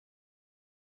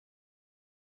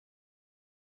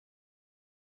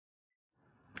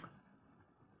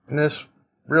In this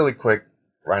really quick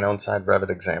Rhino.Inside.Revit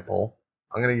example,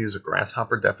 I'm going to use a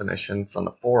Grasshopper definition from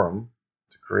the forum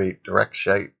to create direct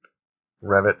shape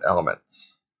Revit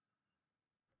elements.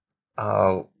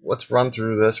 Let's run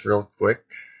through this real quick.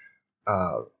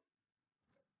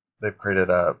 They've created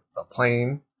a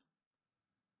plane,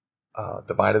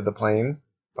 divided the plane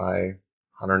by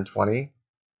 120,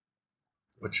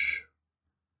 which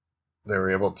they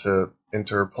were able to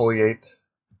interpolate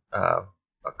a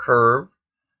curve,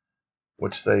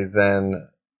 which they then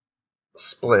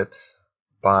split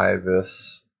by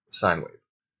this sine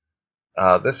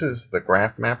wave. This is the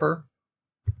graph mapper,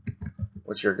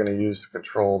 which you're going to use to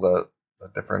control the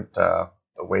different the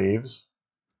waves.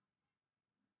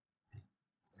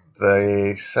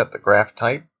 They set the graph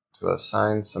type to a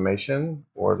sine summation,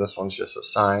 or this one's just a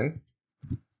sine.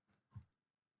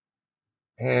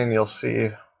 And you'll see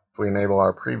if we enable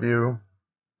our preview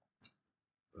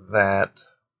that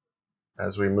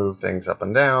as we move things up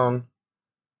and down,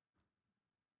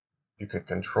 you can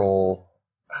control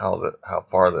how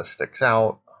far this sticks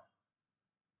out,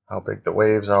 how big the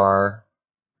waves are.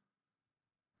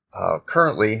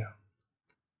 Currently,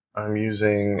 I'm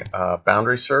using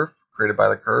boundary surf created by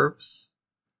the curves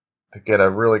to get a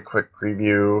really quick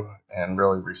preview and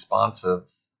really responsive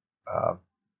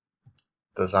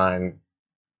design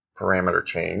parameter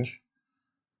change.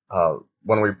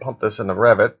 When we pump this into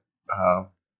Revit, I'm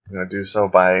going to do so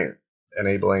by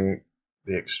enabling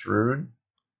the extrude,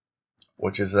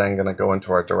 which is then going to go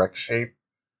into our direct shape,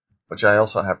 which I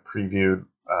also have previewed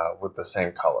with the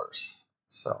same colors.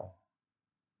 So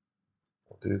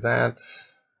we'll do that.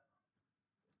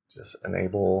 Just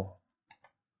enable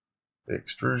the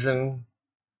extrusion.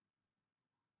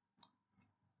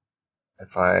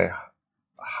 If I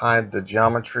hide the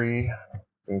geometry, we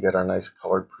can get our nice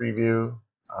colored preview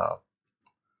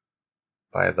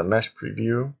by the mesh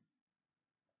preview.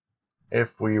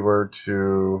 If we were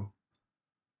to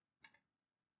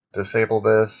disable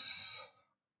this,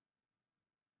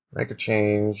 make a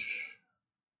change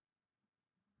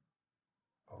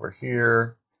over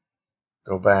here,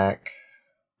 go back,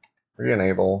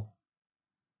 re-enable,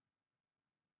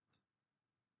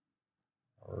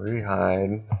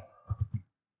 re-hide,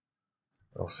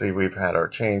 we'll see we've had our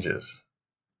changes.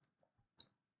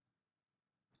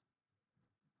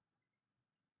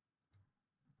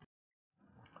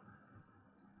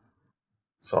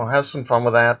 So have some fun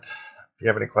with that. If you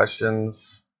have any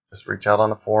questions, just reach out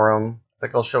on the forum. I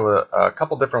think I'll show a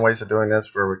couple different ways of doing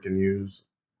this where we can use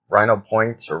Rhino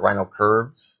points or Rhino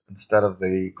curves instead of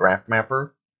the graph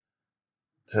mapper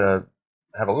to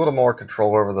have a little more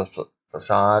control over the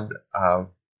facade.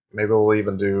 Maybe we'll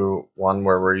even do one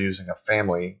where we're using a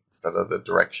family instead of the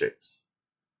direct shapes.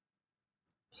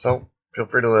 So feel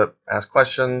free to ask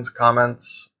questions,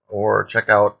 comments, or check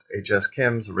out H.S.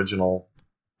 Kim's original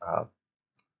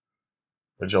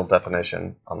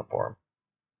definition on the forum.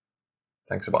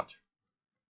 Thanks a bunch.